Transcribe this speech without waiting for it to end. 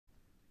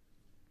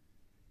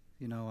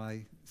You know,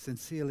 I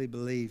sincerely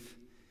believe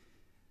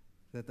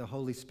that the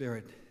Holy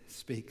Spirit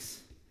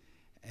speaks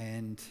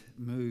and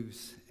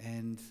moves,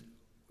 and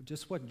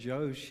just what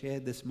Joe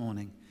shared this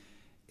morning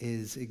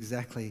is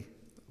exactly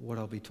what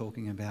I'll be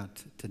talking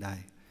about today.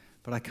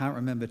 But I can't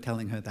remember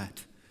telling her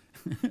that.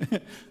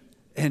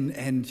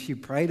 and she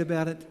prayed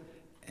about it,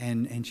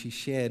 and she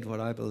shared what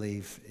I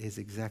believe is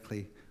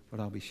exactly what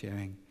I'll be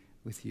sharing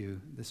with you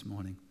this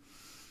morning.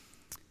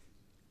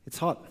 It's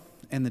hot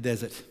in the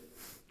desert,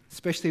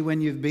 especially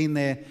when you've been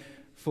there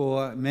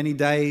for many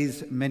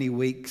days, many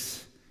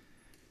weeks,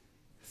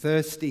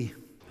 thirsty,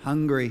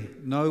 hungry,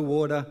 no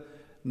water,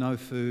 no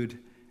food,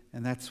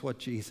 and that's what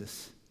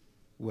Jesus,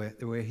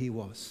 where he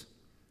was,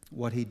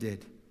 what he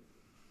did.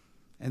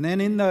 And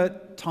then in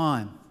the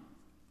time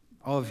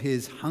of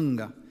his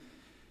hunger,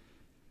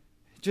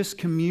 just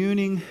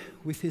communing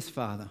with his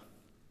Father,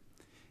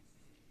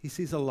 he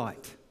sees a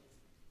light.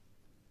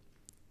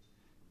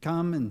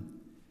 Come and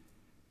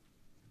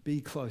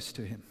be close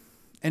to him.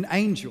 An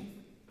angel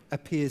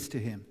appears to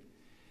him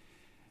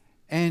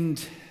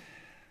and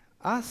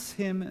asks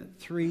him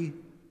 3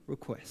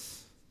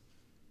 requests.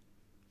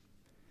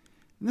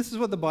 And this is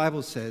what the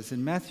Bible says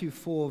in Matthew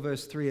 4,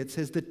 verse 3. It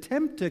says, "The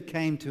tempter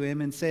came to him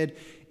and said,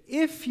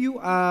 'If you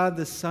are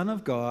the Son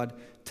of God,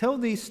 tell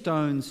these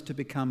stones to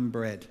become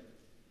bread.'"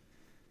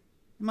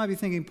 You might be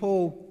thinking,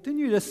 Paul, didn't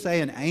you just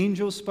say an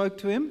angel spoke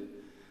to him?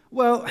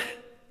 Well,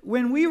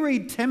 when we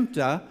read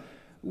tempter,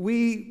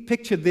 we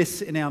picture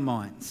this in our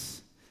minds.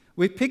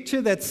 We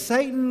picture that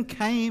Satan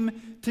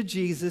came to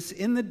Jesus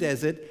in the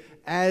desert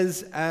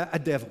as a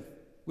devil,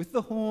 with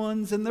the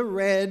horns and the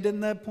red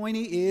and the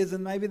pointy ears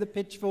and maybe the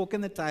pitchfork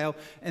and the tail.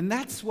 And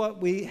that's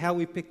how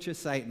we picture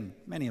Satan,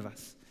 many of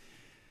us.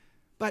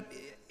 But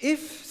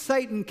if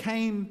Satan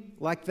came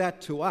like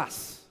that to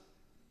us,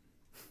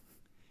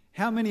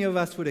 how many of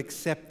us would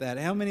accept that?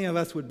 How many of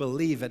us would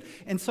believe it?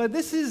 And so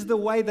this is the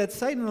way that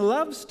Satan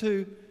loves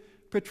to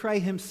portray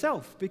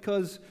himself,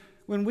 because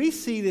when we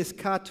see this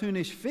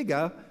cartoonish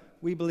figure,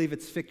 we believe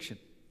it's fiction.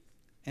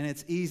 And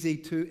it's easy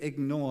to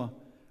ignore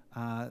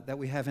that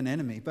we have an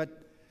enemy.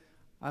 But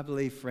I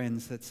believe,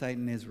 friends, that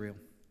Satan is real.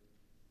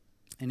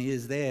 And he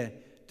is there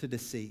to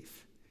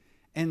deceive.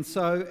 And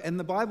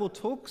the Bible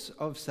talks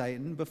of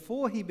Satan.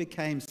 Before he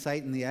became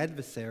Satan, the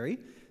adversary,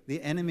 the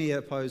enemy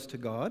opposed to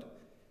God,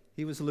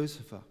 he was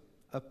Lucifer,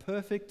 a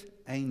perfect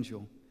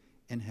angel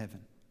in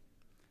heaven.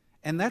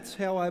 And that's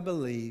how I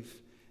believe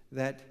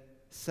that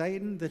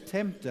Satan, the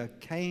tempter,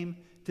 came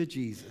to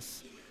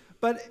Jesus.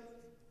 But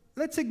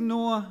let's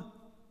ignore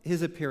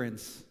his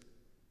appearance.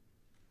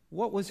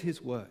 What was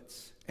his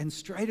words? And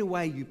straight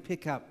away you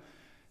pick up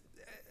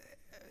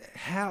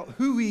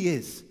who he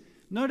is.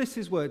 Notice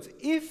his words.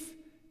 "If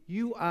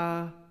you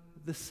are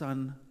the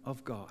Son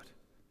of God."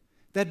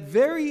 That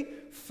very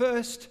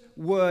first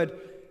word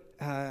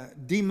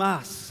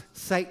demasks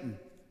Satan,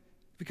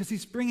 because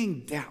he's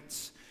bringing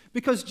doubts.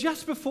 Because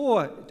just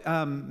before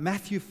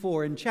Matthew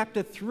 4, in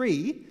chapter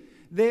 3,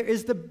 there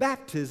is the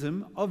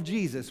baptism of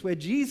Jesus, where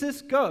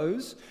Jesus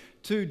goes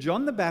to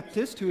John the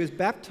Baptist, who is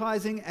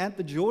baptizing at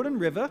the Jordan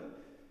River.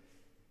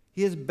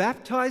 He is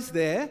baptized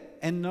there,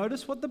 and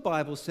notice what the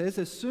Bible says.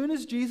 As soon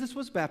as Jesus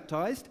was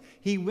baptized,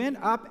 he went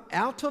up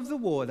out of the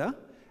water.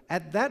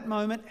 At that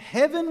moment,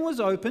 heaven was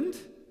opened.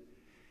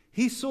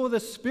 He saw the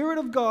Spirit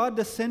of God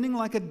descending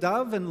like a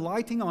dove and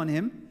lighting on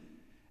him.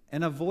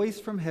 And a voice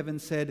from heaven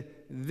said,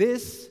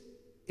 "This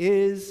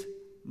is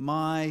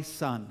my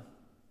Son,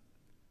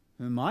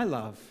 whom I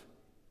love.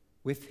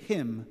 With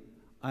him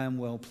I am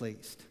well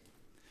pleased."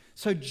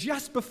 So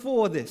just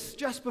before this,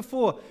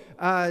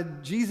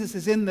 Jesus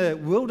is in the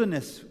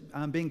wilderness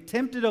being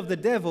tempted of the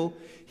devil,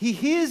 he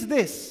hears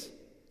this: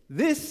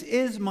 "This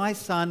is my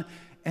Son."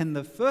 And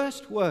the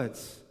first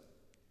words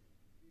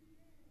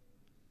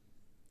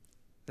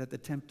that the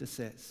tempter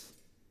says,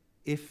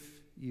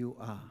 "If you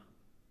are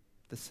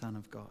the Son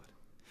of God,"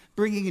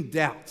 bringing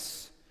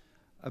doubts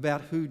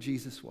about who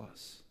Jesus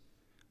was,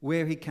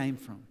 where he came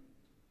from,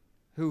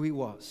 who he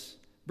was,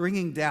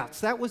 bringing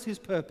doubts. That was his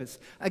purpose.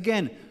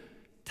 Again,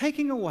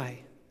 taking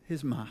away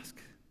his mask.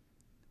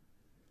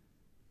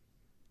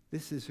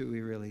 This is who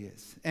he really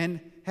is. And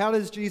how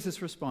does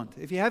Jesus respond?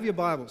 If you have your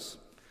Bibles,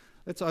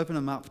 let's open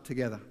them up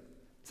together.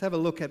 Let's have a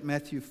look at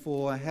Matthew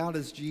 4. How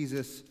does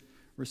Jesus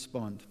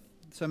respond?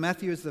 So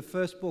Matthew is the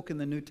first book in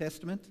the New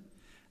Testament.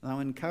 And I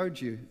would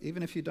encourage you,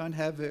 even if you don't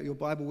have your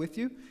Bible with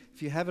you,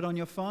 if you have it on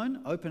your phone,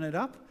 open it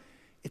up.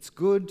 It's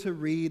good to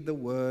read the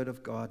Word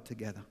of God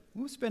together.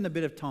 We'll spend a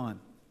bit of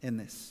time in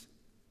this.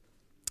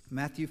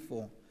 Matthew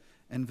 4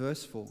 and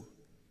verse 4.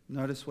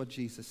 Notice what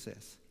Jesus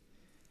says.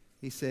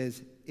 He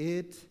says,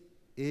 "It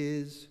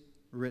is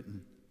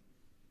written,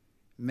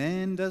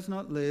 man does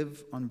not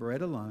live on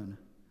bread alone,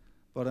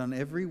 but on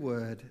every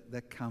word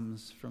that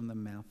comes from the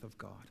mouth of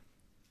God."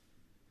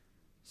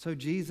 So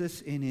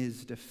Jesus, in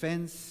his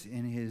defense,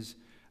 in his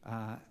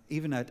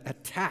even an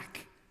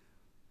attack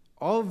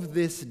of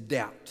this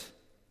doubt,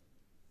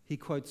 he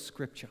quotes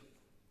Scripture.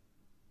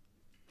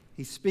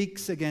 He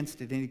speaks against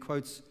it and he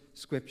quotes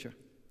Scripture.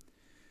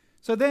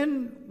 So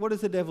then what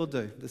does the devil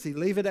do? Does he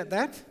leave it at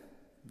that?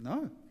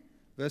 No.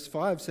 Verse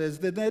 5 says,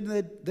 Then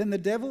the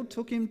devil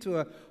took him to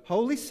a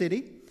holy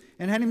city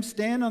and had him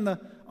stand on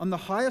the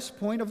highest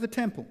point of the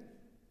temple.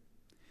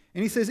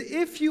 And he says,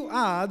 If you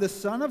are the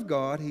Son of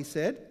God, he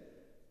said,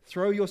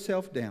 throw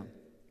yourself down.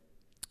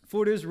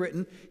 For it is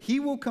written, He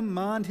will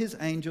command His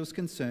angels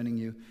concerning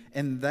you,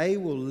 and they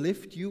will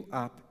lift you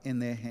up in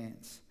their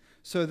hands,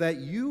 so that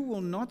you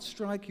will not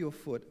strike your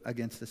foot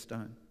against a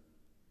stone.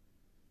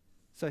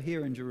 So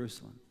here in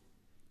Jerusalem,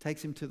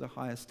 takes him to the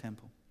highest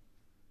temple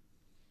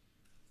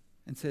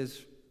and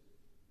says,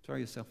 throw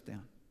yourself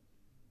down.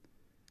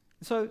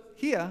 So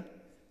here,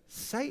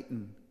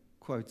 Satan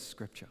quotes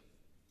Scripture.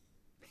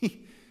 The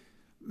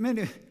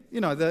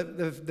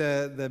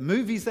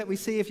movies that we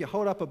see, if you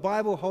hold up a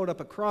Bible, hold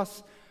up a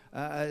cross,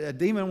 a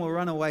demon will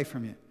run away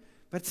from you.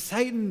 But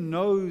Satan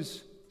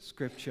knows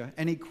Scripture,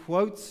 and he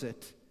quotes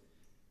it.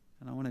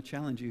 And I want to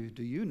challenge you,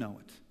 do you know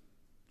it?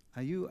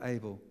 Are you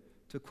able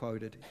to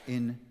quote it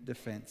in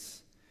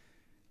defense?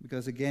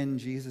 Because again,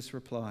 Jesus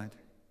replied,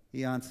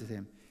 he answered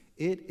him,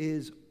 It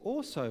is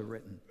also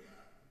written,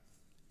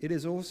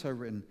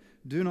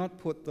 do not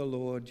put the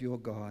Lord your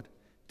God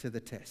to the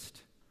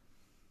test.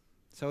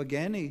 So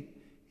again,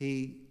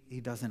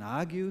 he doesn't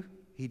argue,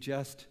 he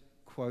just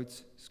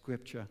quotes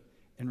Scripture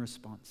in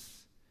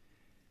response.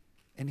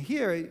 And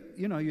here,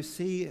 you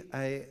see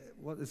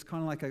what is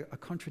kind of like a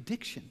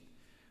contradiction,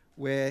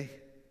 where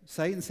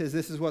Satan says,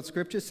 this is what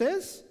Scripture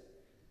says,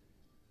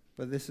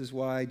 but this is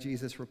why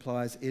Jesus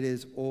replies, it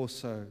is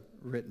also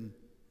written.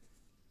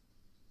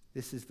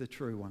 This is the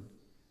true one.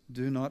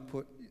 Do not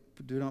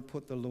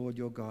put the Lord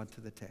your God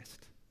to the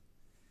test.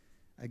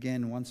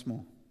 Again, once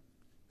more,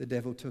 the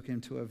devil took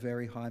him to a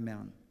very high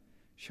mountain,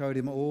 showed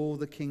him all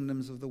the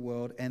kingdoms of the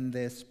world and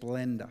their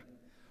splendor.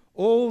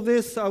 All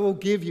this I will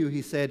give you,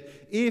 he said,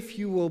 if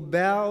you will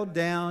bow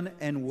down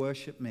and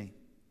worship me.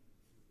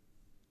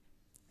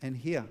 And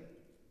here,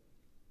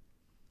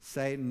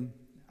 Satan,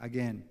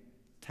 again,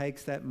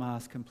 takes that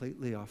mask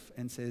completely off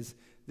and says,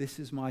 this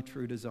is my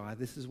true desire.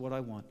 This is what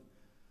I want.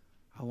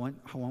 I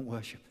want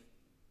worship.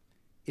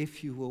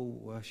 If you will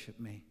worship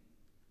me.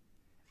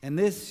 And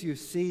this, you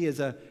see, is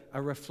a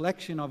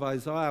reflection of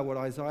Isaiah, what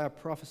Isaiah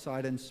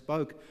prophesied and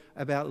spoke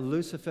about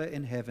Lucifer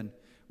in heaven,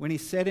 when he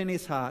said in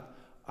his heart,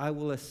 I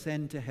will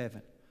ascend to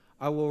heaven.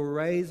 I will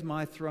raise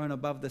my throne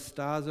above the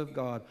stars of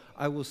God.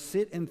 I will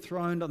sit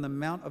enthroned on the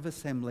Mount of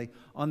Assembly.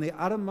 On the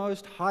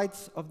uttermost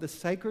heights of the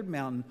sacred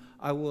mountain,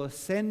 I will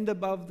ascend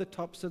above the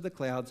tops of the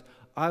clouds.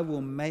 I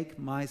will make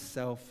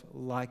myself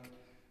like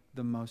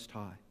the Most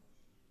High.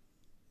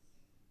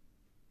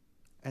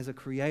 As a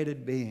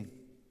created being,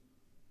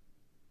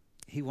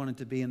 he wanted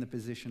to be in the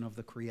position of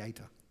the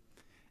Creator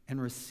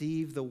and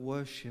receive the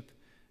worship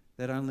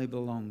that only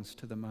belongs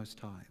to the Most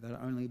High, that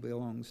only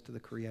belongs to the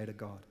Creator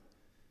God.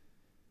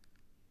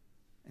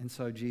 And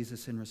so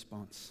Jesus, in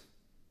response,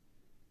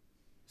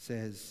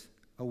 says,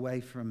 away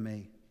from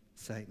me,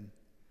 Satan,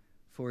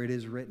 for it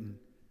is written,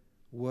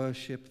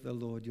 worship the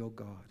Lord your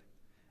God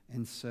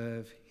and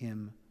serve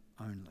him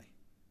only.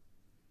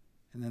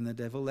 And then the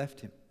devil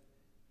left him,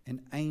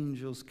 and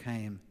angels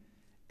came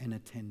and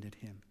attended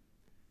him.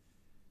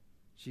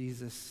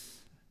 Jesus,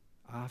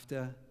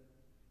 after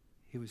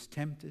he was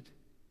tempted,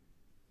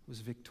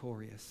 was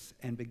victorious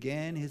and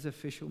began his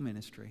official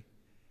ministry,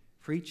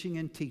 preaching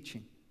and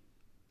teaching.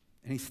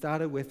 And he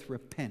started with,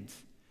 repent,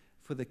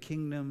 for the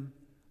kingdom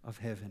of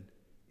heaven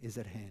is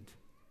at hand.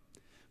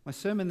 My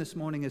sermon this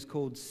morning is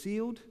called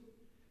Sealed,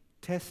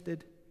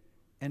 Tested,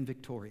 and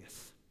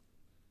Victorious.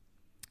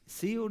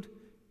 Sealed,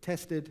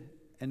 tested,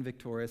 and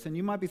victorious. And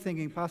you might be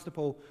thinking, Pastor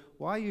Paul,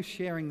 why are you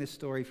sharing this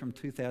story from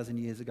 2,000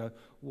 years ago?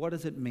 What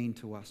does it mean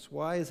to us?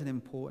 Why is it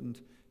important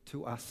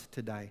to us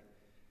today?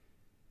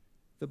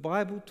 The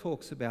Bible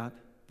talks about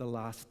the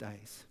last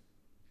days.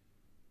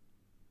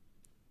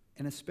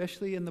 And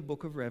especially in the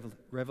book of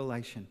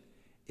Revelation,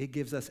 it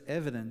gives us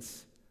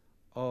evidence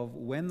of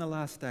when the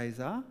last days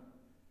are,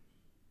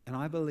 and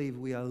I believe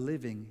we are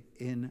living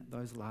in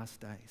those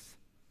last days.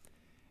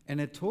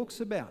 And it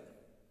talks about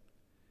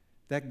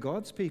that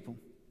God's people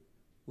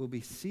will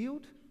be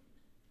sealed,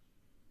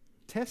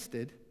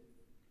 tested,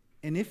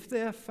 and if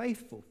they are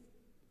faithful,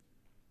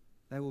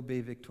 they will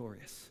be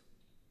victorious.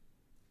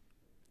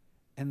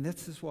 And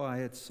this is why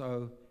it's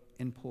so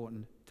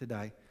important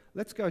today.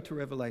 Let's go to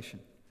Revelation.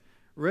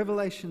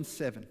 Revelation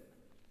 7.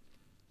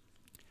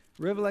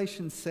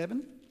 Revelation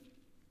 7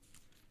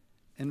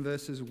 and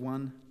verses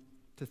 1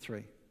 to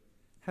 3.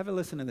 Have a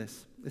listen to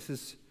this. This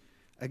is,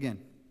 again,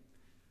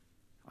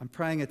 I'm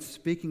praying it's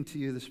speaking to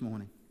you this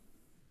morning.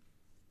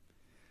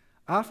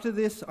 After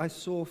this, I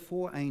saw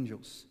 4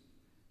 angels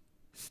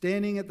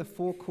standing at the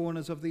 4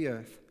 corners of the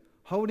earth,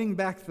 holding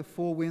back the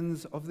 4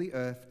 winds of the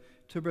earth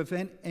to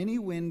prevent any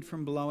wind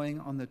from blowing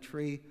on the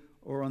tree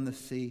or on the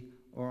sea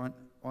or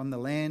on the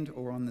land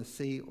or on the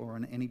sea or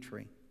on any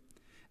tree.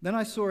 Then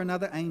I saw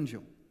another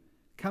angel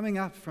coming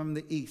up from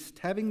the east,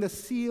 having the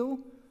seal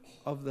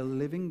of the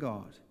living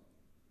God.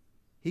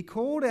 He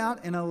called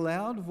out in a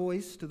loud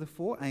voice to the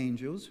 4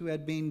 angels who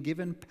had been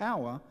given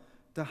power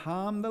to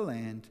harm the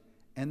land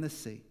and the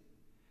sea.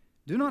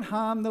 Do not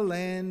harm the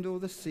land or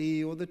the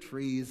sea or the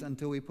trees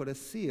until we put a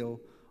seal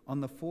on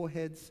the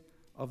foreheads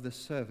of the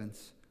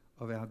servants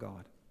of our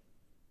God."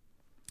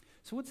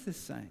 So what's this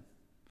saying?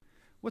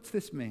 What's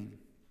this mean?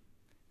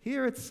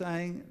 Here it's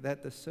saying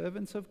that the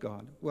servants of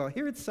God,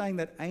 here it's saying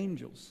that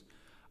angels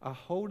are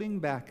holding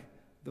back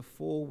the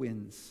four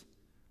winds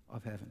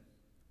of heaven.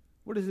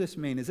 What does this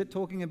mean? Is it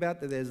talking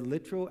about that there's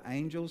literal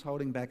angels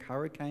holding back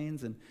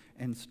hurricanes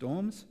and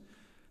storms?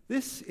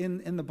 This,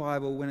 in the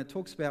Bible, when it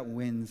talks about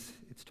winds,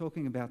 it's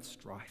talking about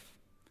strife.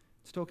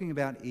 It's talking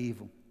about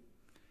evil.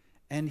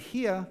 And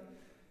here,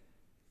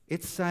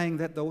 it's saying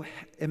that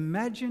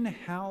imagine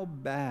how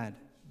bad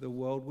the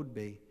world would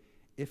be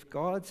if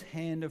God's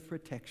hand of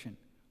protection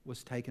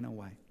was taken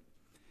away,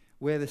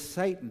 where the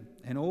Satan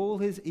and all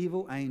his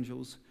evil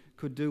angels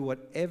could do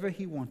whatever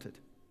he wanted,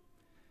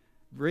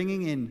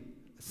 bringing in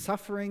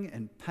suffering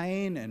and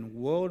pain and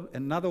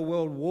another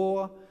world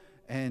war,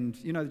 and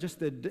just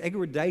the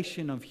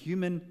degradation of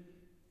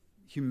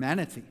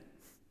humanity,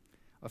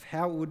 of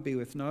how it would be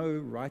with no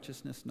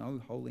righteousness, no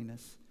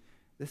holiness.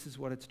 This is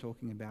what it's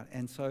talking about.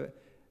 And so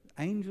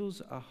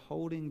angels are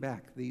holding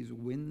back these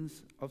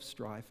winds of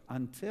strife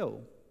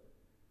until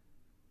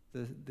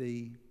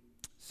the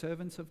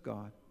servants of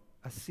God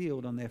are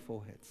sealed on their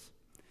foreheads.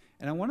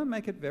 And I want to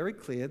make it very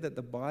clear that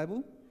the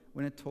Bible,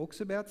 when it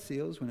talks about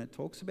seals, when it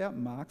talks about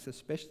marks,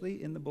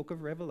 especially in the book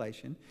of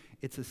Revelation,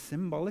 it's a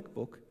symbolic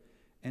book.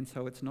 And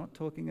so it's not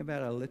talking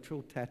about a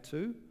literal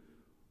tattoo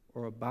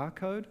or a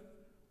barcode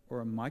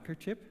or a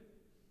microchip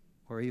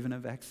or even a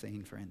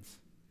vaccine, friends.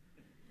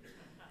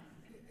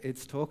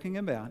 It's talking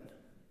about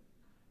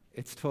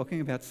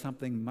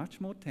something much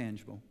more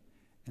tangible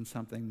and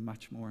something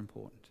much more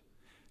important.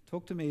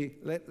 Talk to me.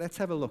 Let's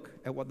have a look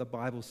at what the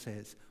Bible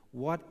says.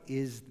 What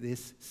is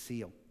this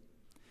seal?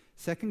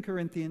 2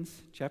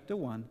 Corinthians chapter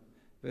 1,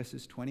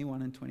 verses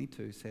 21 and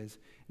 22 says,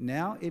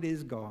 "Now it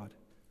is God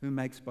who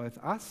makes both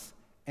us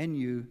and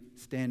you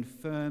stand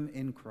firm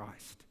in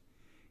Christ.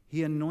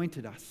 He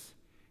anointed us,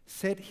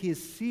 set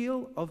his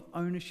seal of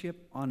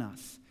ownership on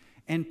us,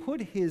 and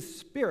put his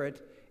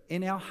Spirit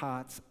in our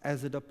hearts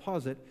as a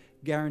deposit,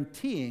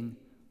 guaranteeing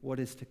what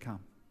is to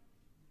come."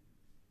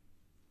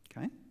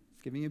 Okay,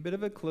 it's giving you a bit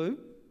of a clue.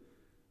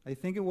 Are you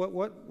thinking,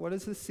 what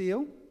is the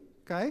seal?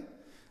 Okay,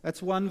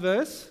 that's one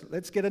verse.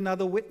 Let's get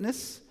another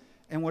witness.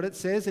 And what it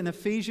says in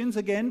Ephesians,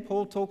 again,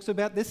 Paul talks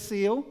about this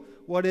seal.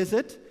 What is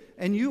it?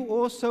 "And you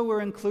also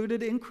were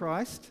included in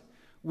Christ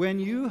when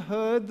you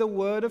heard the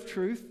word of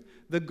truth,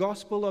 the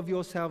gospel of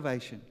your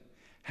salvation.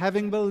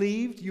 Having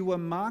believed, you were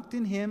marked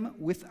in him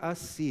with a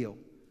seal."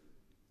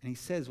 And he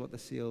says what the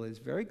seal is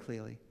very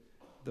clearly: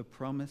 the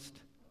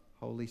promised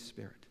Holy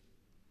Spirit,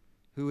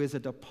 who is a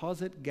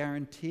deposit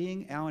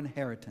guaranteeing our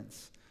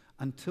inheritance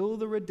until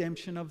the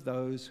redemption of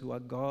those who are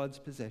God's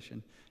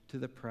possession, to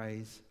the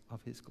praise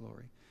of his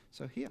glory.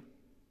 So here,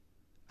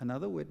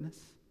 another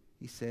witness.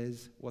 He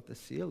says what the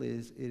seal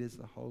is. It is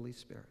the Holy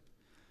Spirit.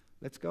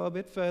 Let's go a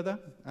bit further.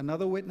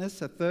 Another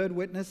witness, a third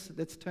witness.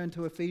 Let's turn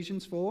to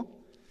Ephesians 4.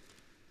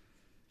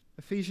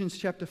 Ephesians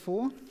chapter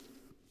 4.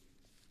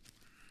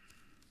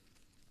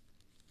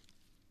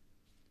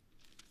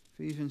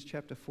 Ephesians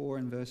chapter 4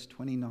 and verse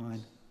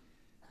 29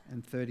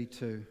 and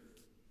 32.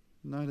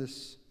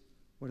 Notice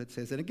what it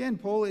says. And again,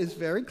 Paul is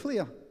very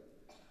clear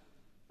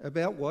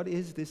about what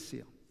is this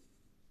seal.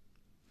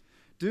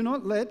 "Do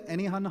not let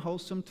any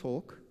unwholesome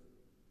talk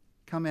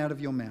come out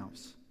of your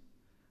mouths,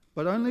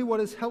 but only what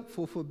is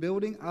helpful for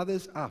building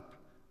others up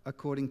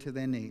according to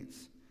their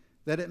needs,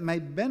 that it may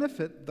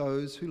benefit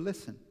those who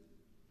listen.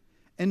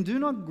 And do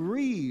not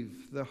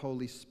grieve the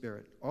Holy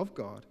Spirit of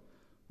God,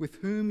 with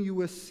whom you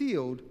were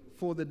sealed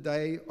for the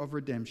day of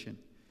redemption.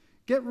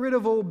 Get rid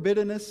of all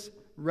bitterness,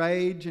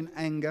 rage and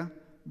anger,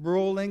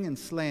 brawling and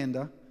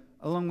slander,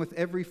 along with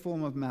every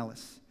form of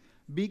malice.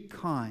 Be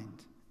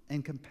kind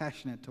and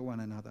compassionate to one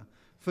another,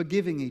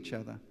 forgiving each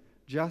other,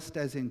 just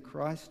as in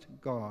Christ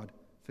God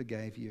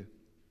forgave you."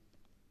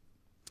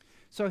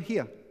 So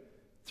here,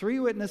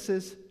 three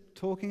witnesses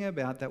talking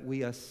about that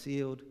we are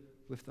sealed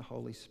with the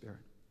Holy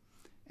Spirit.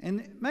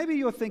 And maybe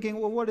you're thinking,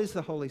 well, what is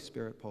the Holy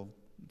Spirit, Paul?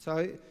 So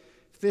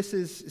if this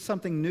is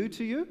something new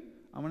to you,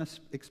 I want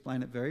to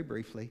explain it very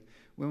briefly.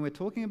 When we're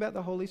talking about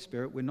the Holy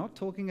Spirit, we're not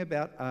talking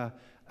about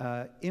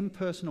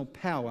impersonal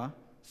power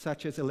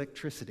such as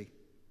electricity,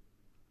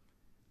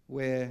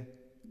 where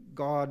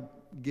God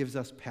gives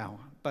us power.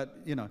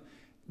 But,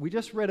 we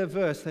just read a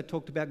verse that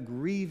talked about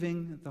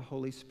grieving the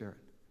Holy Spirit.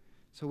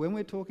 So when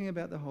we're talking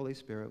about the Holy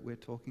Spirit, we're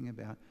talking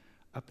about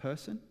a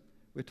person.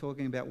 We're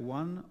talking about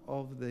one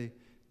of the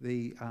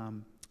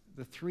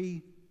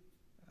three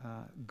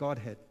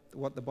Godhead,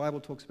 what the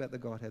Bible talks about the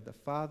Godhead, the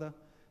Father,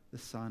 the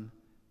Son,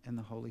 and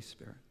the Holy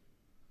Spirit.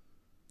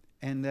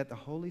 And that the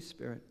Holy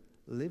Spirit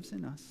lives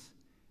in us,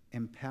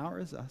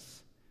 empowers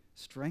us,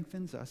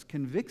 strengthens us,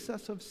 convicts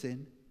us of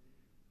sin,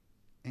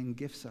 and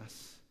gifts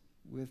us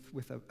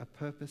with a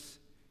purpose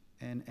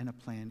and a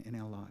plan in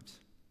our lives.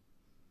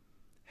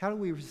 How do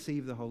we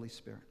receive the Holy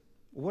Spirit?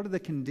 What are the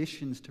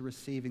conditions to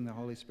receiving the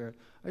Holy Spirit?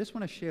 I just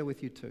want to share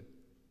with you two.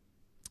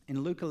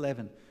 In Luke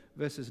 11,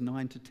 verses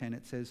 9 to 10,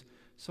 it says,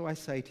 "So I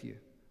say to you,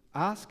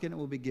 ask and it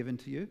will be given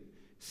to you.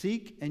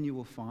 Seek and you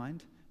will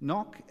find.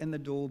 Knock and the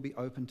door will be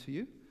opened to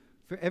you.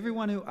 For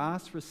everyone who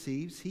asks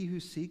receives, he who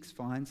seeks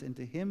finds, and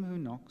to him who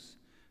knocks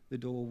the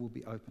door will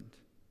be opened.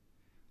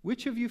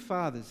 Which of you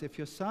fathers, if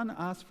your son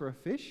asks for a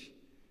fish,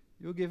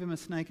 you'll give him a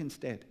snake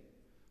instead?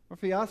 Or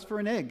if he asks for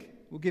an egg,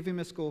 will give him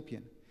a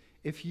scorpion?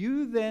 If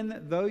you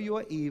then, though you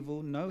are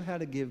evil, know how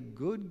to give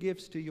good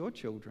gifts to your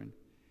children,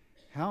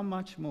 how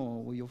much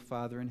more will your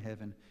Father in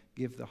heaven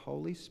give the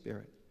Holy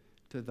Spirit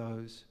to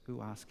those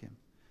who ask him?"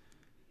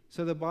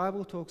 So the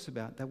Bible talks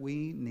about that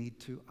we need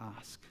to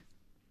ask.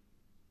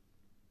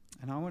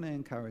 And I want to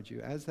encourage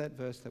you, as that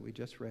verse that we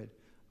just read,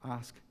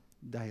 ask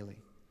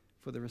daily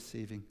for the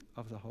receiving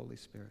of the Holy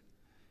Spirit.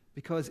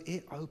 Because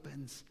it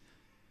opens.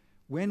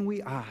 When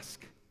we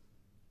ask,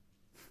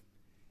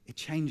 it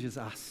changes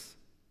us.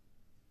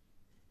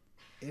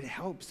 It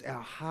helps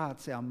our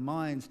hearts, our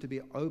minds to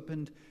be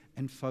opened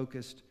and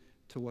focused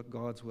to what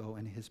God's will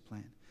and his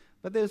plan.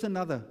 But there's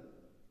another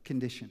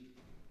condition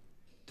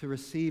to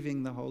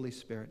receiving the Holy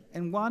Spirit,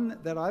 and one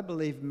that I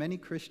believe many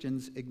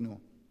Christians ignore.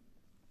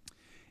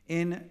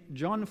 In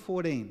John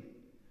 14,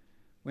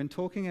 when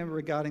talking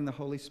regarding the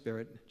Holy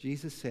Spirit,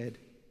 Jesus said,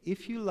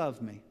 "If you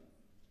love me,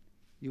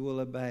 you will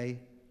obey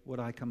what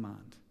I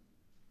command.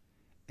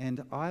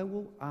 And I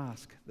will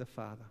ask the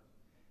Father,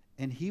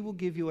 and he will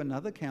give you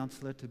another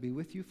counselor to be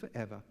with you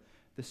forever,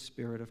 the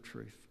Spirit of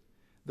truth.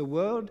 The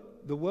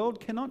world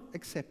cannot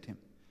accept him,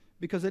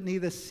 because it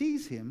neither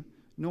sees him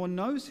nor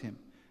knows him.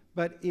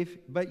 But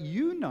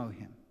you know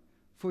him,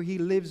 for he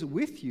lives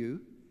with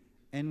you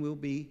and will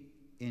be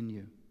in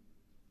you."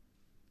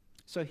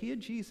 So here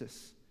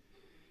Jesus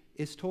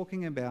is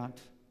talking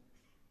about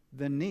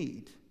the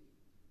need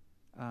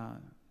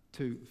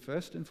to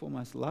first and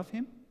foremost love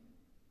him.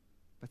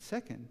 But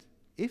second,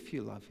 if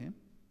you love him,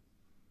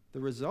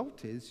 the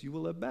result is you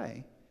will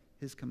obey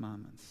his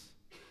commandments.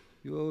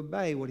 You will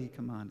obey what he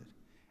commanded.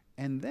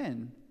 And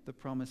then the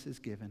promise is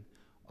given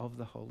of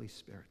the Holy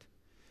Spirit.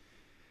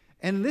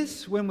 And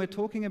this, when we're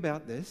talking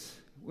about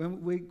this,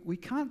 when we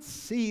can't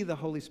see the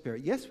Holy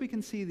Spirit. Yes, we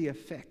can see the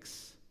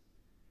effects.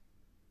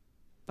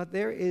 But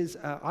there is,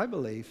 I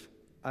believe,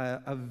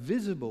 a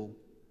visible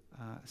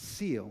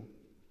seal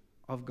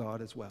of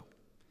God as well.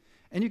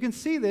 And you can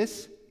see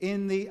this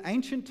in the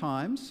ancient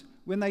times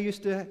when they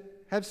used to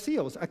have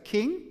seals. A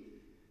king,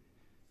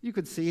 you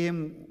could see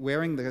him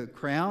wearing the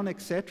crown,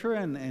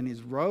 etc., and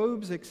his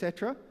robes,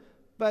 etc.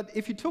 But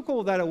if you took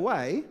all that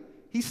away,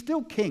 he's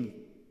still king.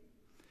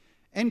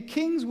 And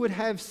kings would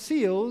have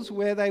seals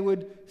where they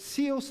would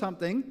seal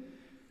something,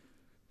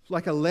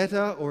 like a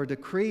letter or a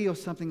decree or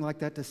something like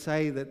that, to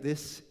say that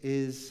this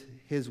is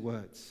his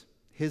words,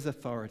 his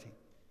authority.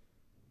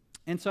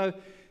 And so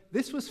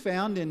this was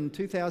found in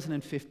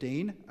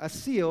 2015, a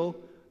seal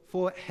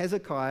for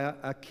Hezekiah,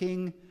 a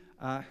king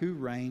who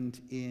reigned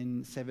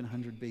in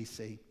 700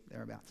 BC,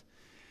 thereabouts.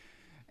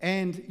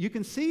 And you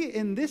can see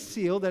in this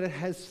seal that it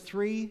has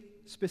three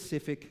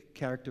specific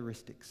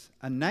characteristics: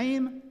 a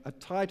name, a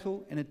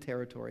title, and a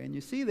territory. And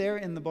you see there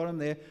in the bottom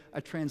there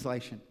a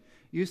translation.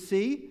 You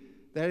see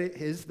that it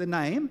is the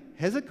name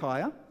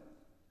Hezekiah,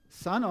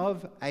 son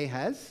of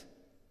Ahaz,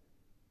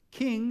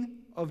 king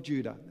of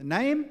Judah. The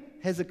name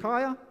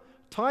Hezekiah,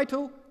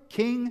 title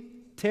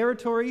king,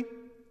 territory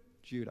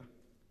Judah.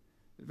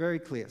 Very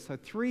clear. So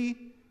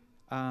three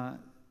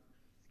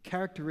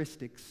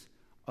characteristics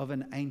of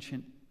an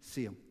ancient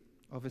seal,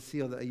 of a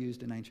seal that they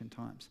used in ancient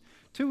times.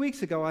 2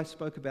 weeks ago, I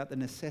spoke about the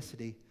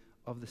necessity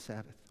of the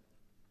Sabbath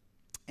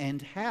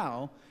and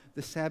how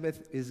the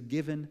Sabbath is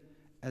given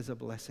as a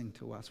blessing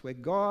to us, where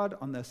God,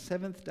 on the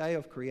seventh day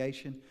of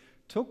creation,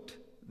 took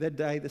the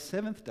day, the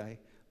seventh day,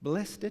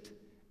 blessed it,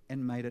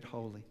 and made it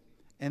holy.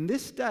 And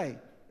this day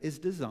is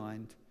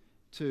designed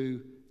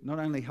to not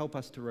only help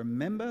us to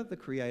remember the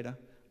Creator,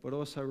 but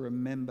also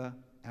remember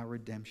our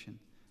redemption,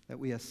 that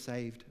we are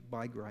saved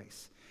by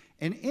grace.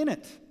 And in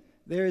it,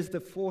 there is the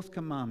fourth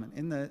commandment.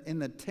 In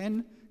the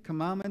 10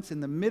 commandments,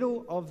 in the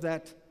middle of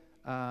that,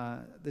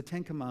 the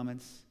 10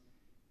 commandments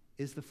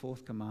is the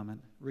fourth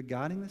commandment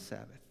regarding the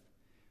Sabbath.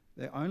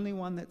 The only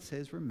one that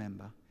says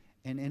remember,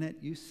 and in it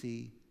you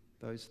see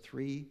those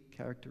three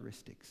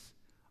characteristics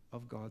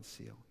of God's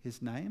seal.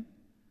 His name,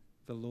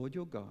 the Lord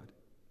your God.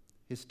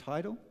 His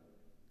title,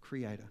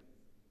 Creator.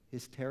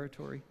 His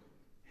territory,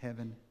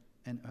 heaven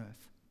and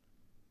earth.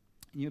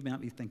 And you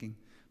might be thinking,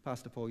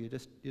 Pastor Paul, you're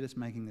just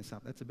making this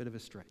up. That's a bit of a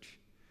stretch.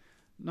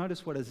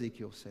 Notice what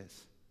Ezekiel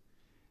says.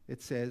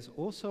 It says,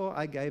 "Also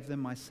I gave them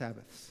my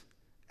Sabbaths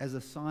as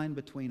a sign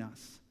between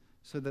us,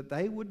 so that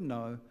they would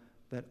know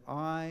that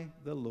I,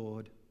 the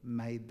Lord,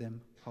 made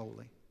them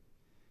holy."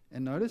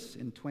 And notice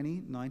in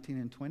 20, 19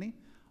 and 20,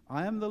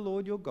 "I am the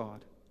Lord your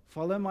God.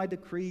 Follow my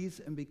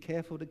decrees and be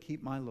careful to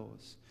keep my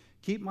laws.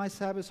 Keep my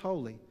Sabbaths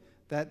holy,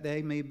 that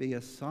they may be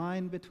a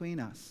sign between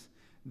us.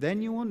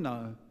 Then you will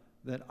know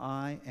that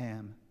I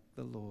am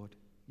the Lord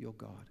your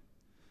God."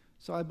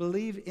 So I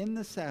believe in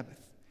the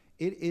Sabbath,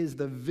 It is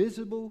the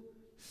visible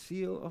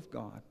seal of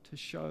God to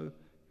show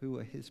who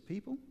are his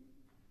people,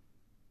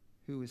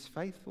 who is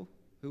faithful,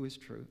 who is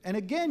true. And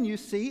again, you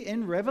see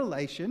in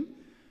Revelation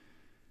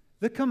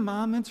the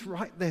commandments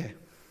right there.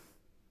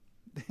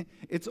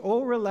 It's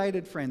all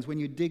related, friends.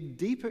 When you dig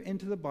deeper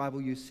into the Bible,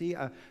 you see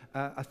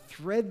a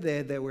thread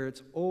there where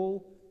it's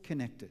all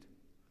connected.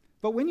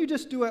 But when you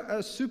just do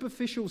a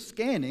superficial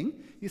scanning,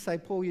 you say,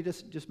 Paul, you're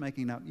just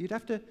making it up. You'd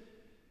have to.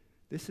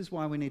 This is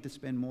why we need to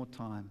spend more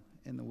time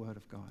in the Word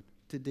of God,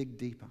 to dig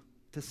deeper,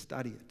 to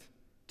study it,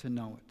 to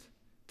know it,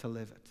 to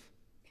live it.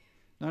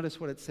 Notice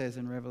what it says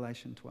in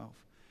Revelation 12.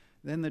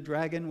 Then the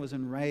dragon was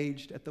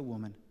enraged at the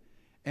woman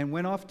and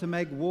went off to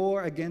make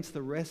war against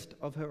the rest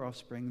of her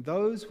offspring,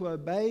 those who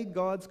obey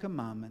God's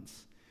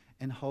commandments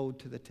and hold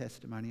to the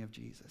testimony of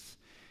Jesus.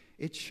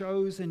 It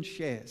shows and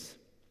shares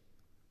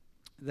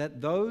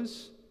that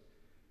those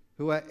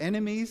who are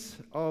enemies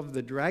of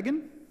the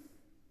dragon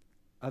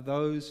are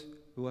those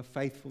who are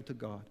faithful to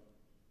God,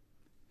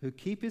 who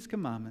keep his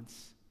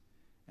commandments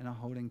and are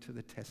holding to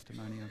the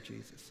testimony of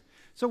Jesus.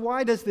 So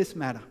why does this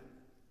matter?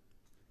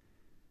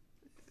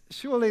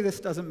 Surely this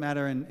doesn't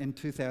matter in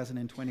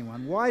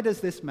 2021. Why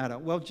does this matter?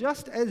 Well,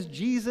 just as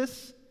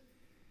Jesus,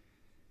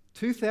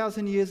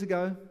 2,000 years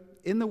ago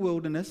in the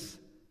wilderness,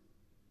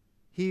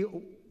 he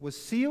was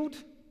sealed,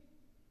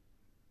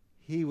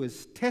 he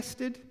was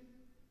tested,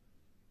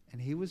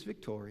 and he was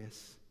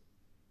victorious,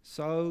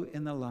 so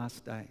in the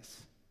last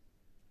days,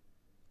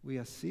 we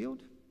are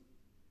sealed,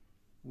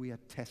 we are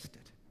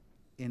tested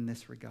in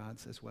this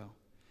regards as well.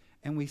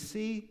 And we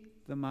see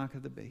the mark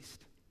of the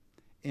beast.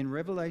 In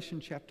Revelation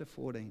chapter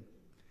 14,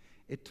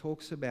 it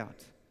talks about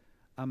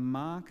a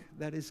mark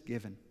that is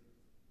given,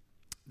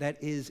 that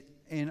is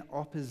in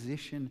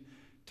opposition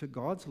to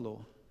God's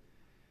law.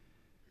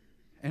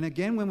 And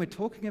again, when we're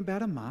talking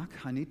about a mark,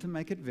 I need to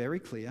make it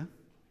very clear,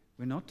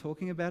 we're not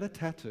talking about a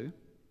tattoo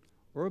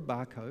or a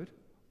barcode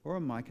or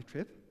a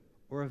microchip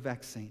or a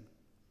vaccine.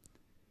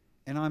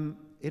 And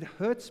it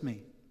hurts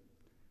me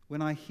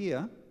when I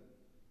hear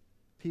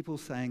people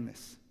saying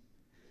this,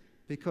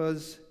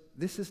 because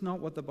this is not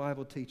what the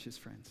Bible teaches,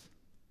 friends.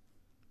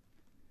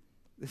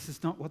 This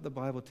is not what the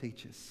Bible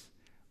teaches.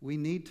 We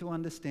need to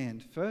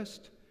understand,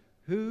 first,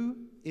 who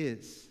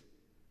is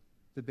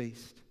the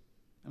beast?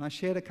 And I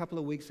shared a couple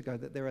of weeks ago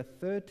that there are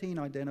 13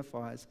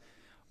 identifiers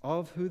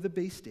of who the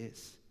beast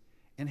is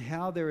and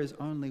how there is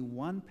only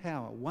one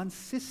power, one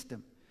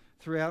system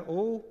throughout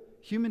all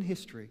human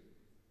history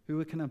who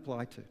it can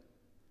apply to.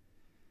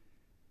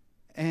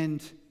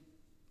 And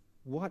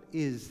what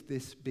is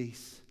this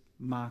beast's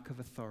mark of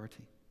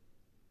authority?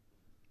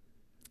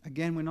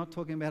 Again, we're not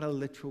talking about a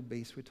literal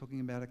beast. We're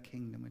talking about a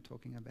kingdom. We're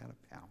talking about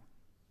a power.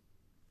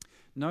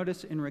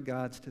 Notice in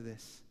regards to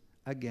this,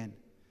 again,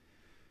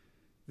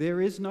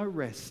 there is no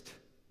rest,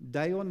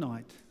 day or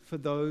night, for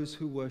those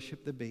who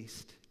worship the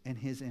beast and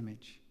his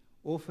image,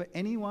 or for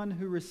anyone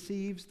who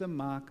receives the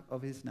mark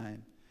of his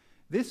name.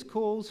 This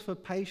calls for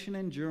patient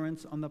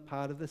endurance on the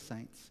part of the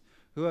saints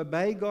who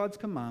obey God's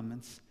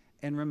commandments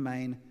and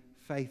remain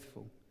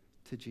faithful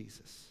to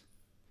Jesus.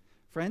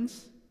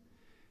 Friends,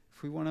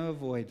 if we want to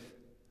avoid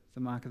the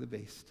mark of the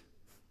beast,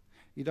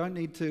 you don't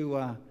need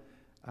to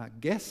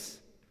guess.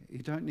 You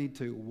don't need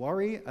to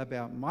worry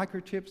about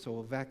microchips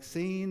or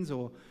vaccines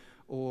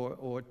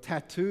or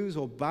tattoos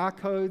or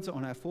barcodes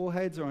on our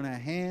foreheads or on our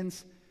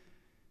hands.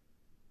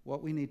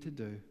 What we need to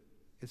do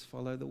is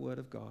follow the Word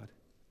of God,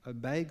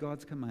 obey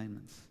God's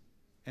commandments,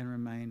 and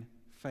remain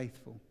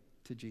faithful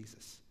to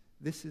Jesus.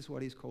 This is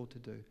what he's called to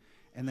do.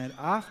 And that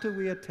after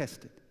we are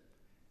tested,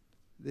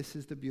 this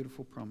is the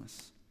beautiful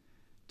promise.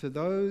 To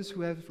those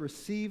who have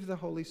received the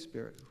Holy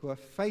Spirit, who are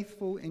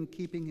faithful in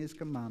keeping his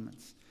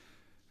commandments,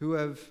 who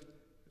have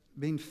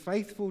been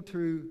faithful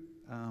to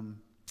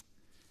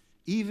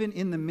even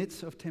in the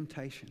midst of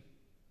temptation,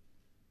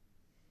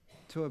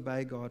 to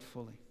obey God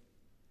fully.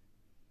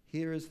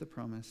 Here is the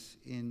promise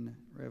in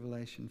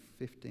Revelation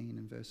 15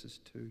 and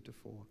verses 2 to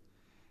 4.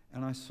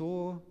 And I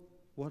saw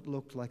what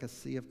looked like a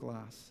sea of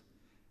glass,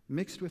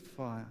 mixed with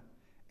fire,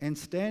 and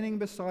standing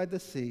beside the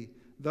sea,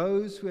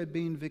 those who had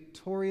been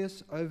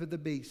victorious over the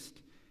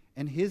beast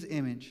and his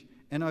image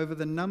and over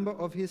the number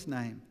of his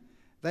name.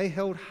 They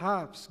held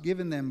harps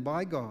given them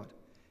by God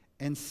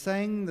and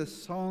sang the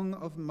song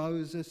of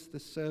Moses, the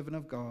servant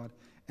of God,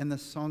 and the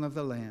song of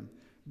the Lamb.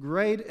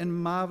 Great and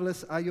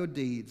marvelous are your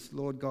deeds,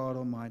 Lord God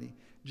Almighty.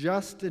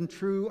 Just and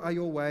true are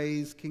your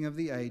ways, King of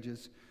the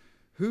ages.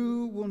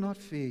 Who will not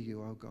fear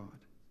you, O God,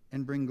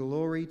 and bring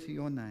glory to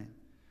your name?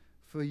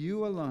 For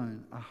you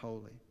alone are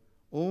holy.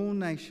 All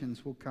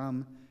nations will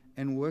come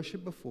and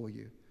worship before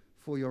you,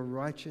 for your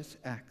righteous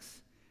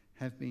acts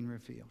have been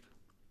revealed.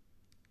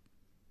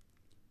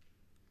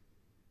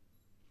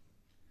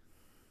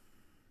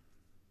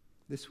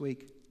 This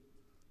week,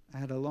 I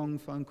had a long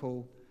phone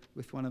call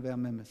with one of our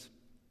members.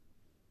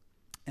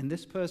 And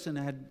this person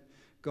had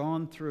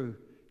gone through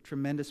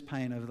tremendous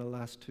pain over the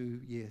last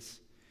 2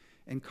 years.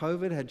 And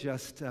COVID had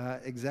just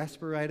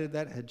exasperated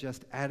that, had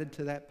just added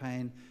to that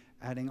pain,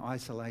 adding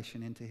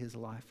isolation into his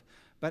life.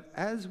 But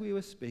as we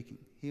were speaking,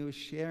 he was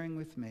sharing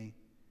with me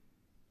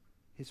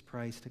his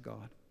praise to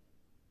God.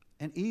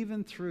 And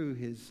even through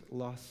his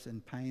loss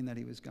and pain that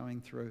he was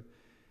going through,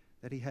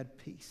 that he had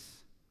peace,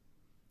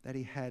 that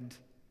he had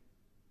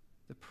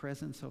the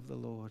presence of the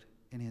Lord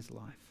in his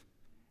life.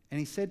 And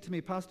he said to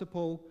me, Pastor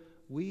Paul,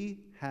 we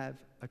have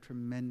a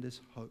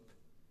tremendous hope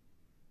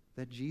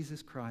that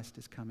Jesus Christ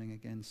is coming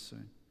again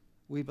soon.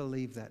 We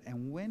believe that.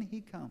 And when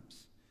he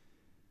comes,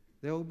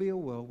 there will be a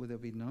world where there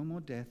will be no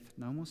more death,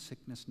 no more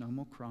sickness, no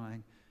more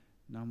crying,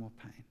 no more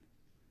pain.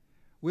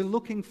 We're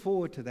looking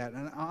forward to that.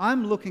 And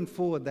I'm looking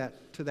forward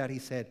to that, he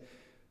said.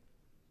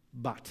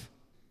 But,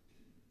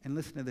 and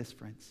listen to this,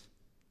 friends.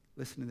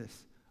 Listen to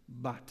this.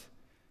 But,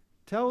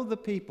 tell the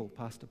people,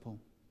 Pastor Paul,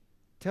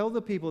 tell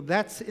the people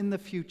that's in the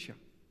future.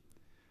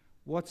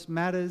 What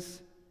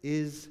matters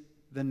is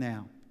the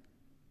now.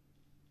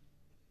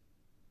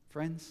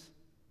 Friends,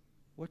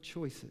 what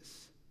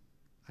choices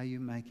are you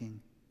making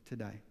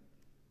today?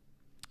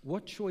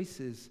 What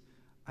choices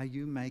are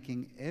you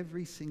making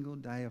every single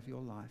day of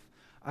your life?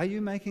 Are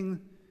you making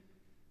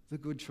the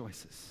good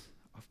choices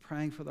of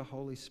praying for the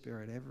Holy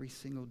Spirit every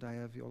single day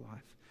of your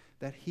life,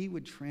 that he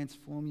would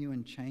transform you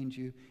and change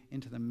you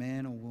into the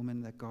man or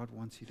woman that God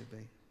wants you to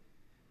be?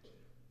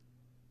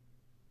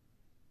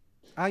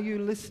 Are you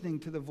listening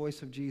to the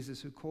voice of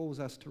Jesus who calls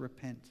us to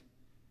repent?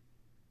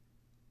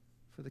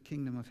 For the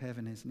kingdom of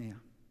heaven is near.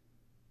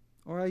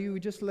 Or are you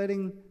just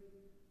letting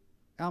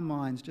our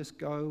minds just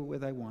go where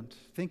they want,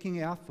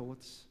 thinking our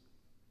thoughts,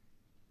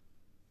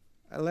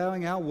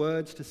 allowing our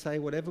words to say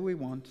whatever we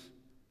want,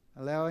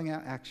 allowing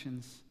our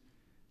actions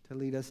to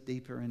lead us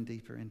deeper and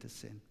deeper into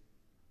sin?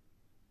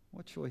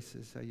 What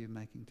choices are you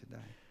making today?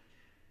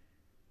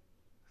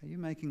 Are you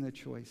making the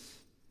choice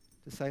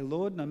to say,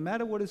 Lord, no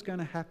matter what is going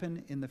to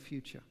happen in the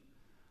future,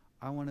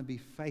 I want to be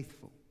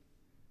faithful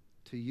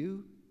to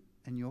you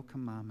and your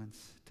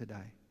commandments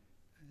today?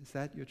 Is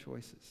that your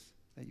choices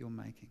that you're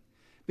making?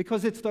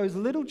 Because it's those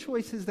little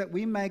choices that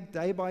we make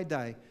day by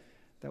day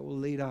that will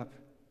lead up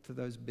to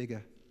those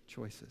bigger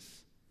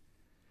choices.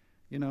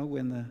 You know,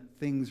 when the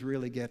things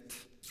really get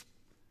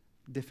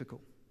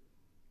difficult.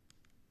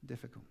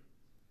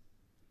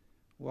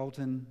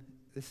 Walton,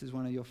 this is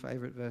one of your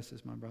favorite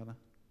verses, my brother.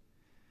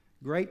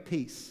 Great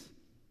peace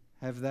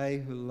have they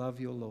who love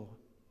your law,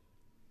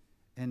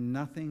 and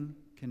nothing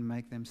can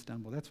make them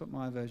stumble. That's what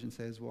my version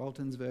says.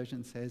 Walton's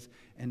version says,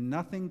 and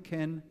nothing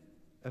can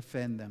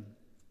offend them.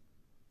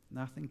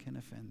 Nothing can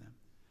offend them.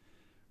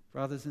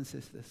 Brothers and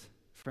sisters,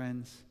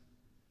 friends,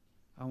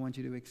 I want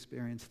you to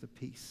experience the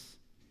peace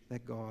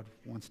that God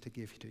wants to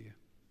give to you.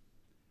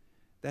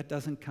 That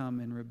doesn't come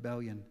in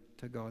rebellion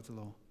to God's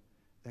law.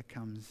 That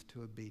comes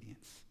to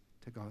obedience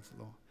to God's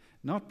law.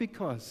 Not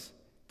because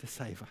to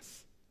save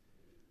us.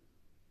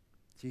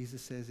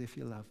 Jesus says, if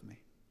you love me,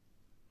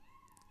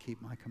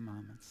 keep my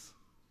commandments.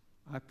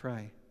 I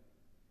pray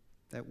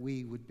that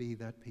we would be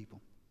that people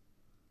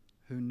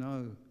who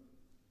know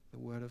the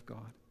Word of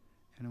God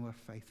and who are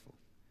faithful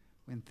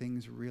when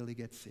things really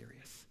get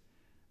serious.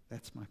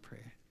 That's my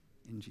prayer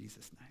in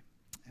Jesus' name.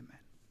 Amen.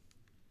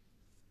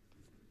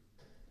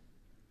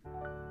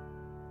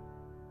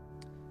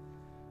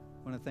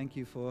 I want to thank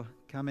you for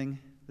coming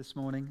this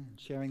morning and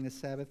sharing this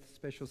Sabbath,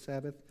 special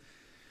Sabbath.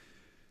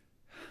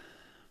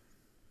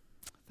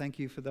 Thank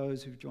you for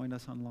those who've joined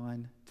us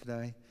online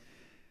today.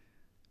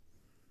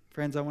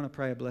 Friends, I want to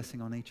pray a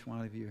blessing on each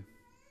one of you.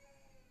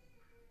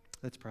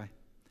 Let's pray.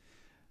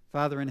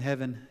 Father in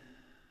heaven,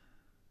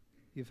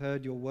 you've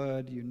heard your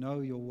word, you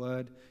know your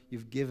word,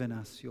 you've given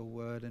us your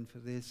word, and for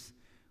this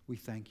we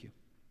thank you.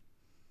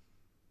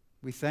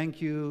 We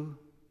thank you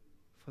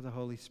for the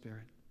Holy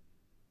Spirit,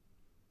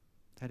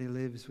 that he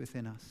lives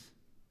within us,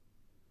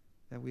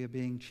 that we are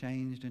being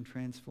changed and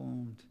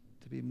transformed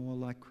to be more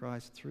like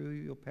Christ through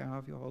your power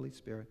of your Holy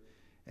Spirit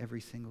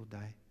every single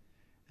day.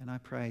 And I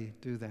pray,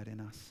 do that in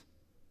us.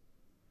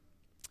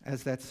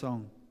 As that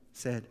song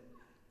said,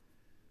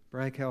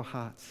 break our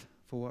hearts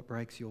for what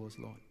breaks yours,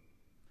 Lord.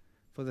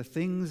 For the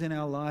things in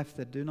our life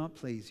that do not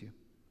please you,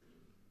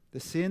 the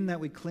sin that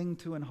we cling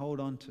to and hold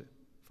on to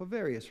for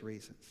various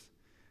reasons,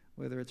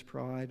 whether it's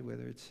pride,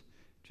 whether it's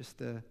just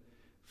the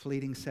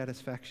fleeting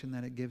satisfaction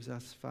that it gives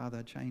us,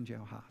 Father, change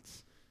our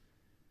hearts.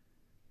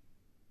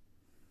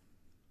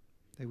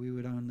 That we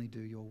would only do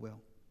your will,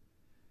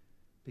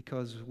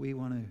 because we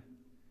want to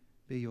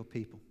be your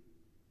people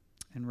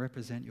and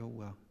represent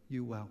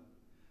you well,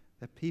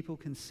 that people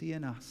can see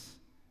in us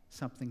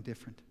something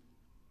different.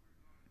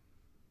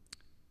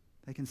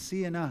 They can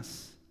see in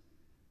us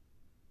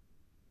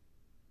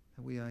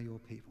that we are your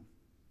people.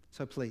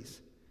 So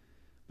please,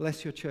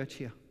 bless your church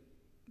here,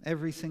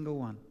 every single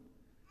one.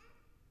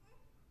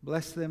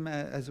 Bless them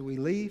as we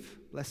leave,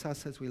 bless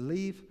us as we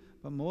leave,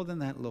 but more than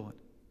that, Lord,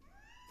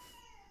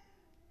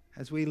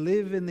 as we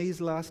live in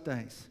these last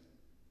days,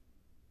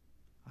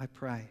 I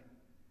pray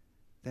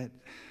that,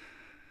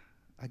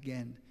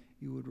 again,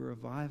 you would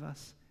revive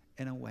us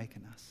and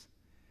awaken us.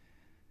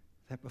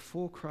 That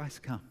before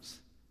Christ comes,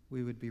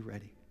 we would be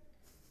ready.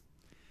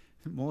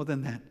 More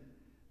than that,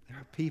 there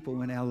are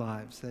people in our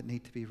lives that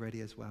need to be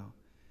ready as well.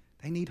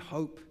 They need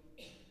hope.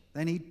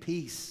 They need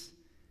peace.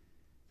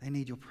 They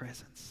need your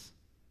presence.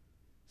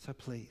 So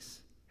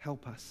please,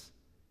 help us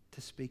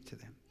to speak to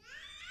them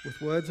with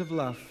words of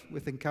love,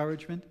 with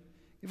encouragement.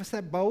 Give us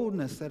that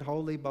boldness, that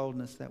holy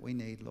boldness that we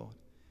need, Lord,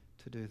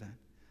 to do that.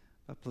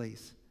 But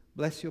please,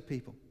 bless your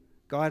people.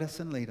 Guide us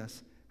and lead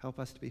us. Help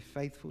us to be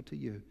faithful to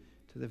you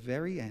to the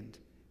very end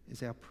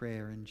is our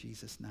prayer in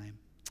Jesus' name.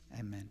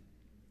 Amen.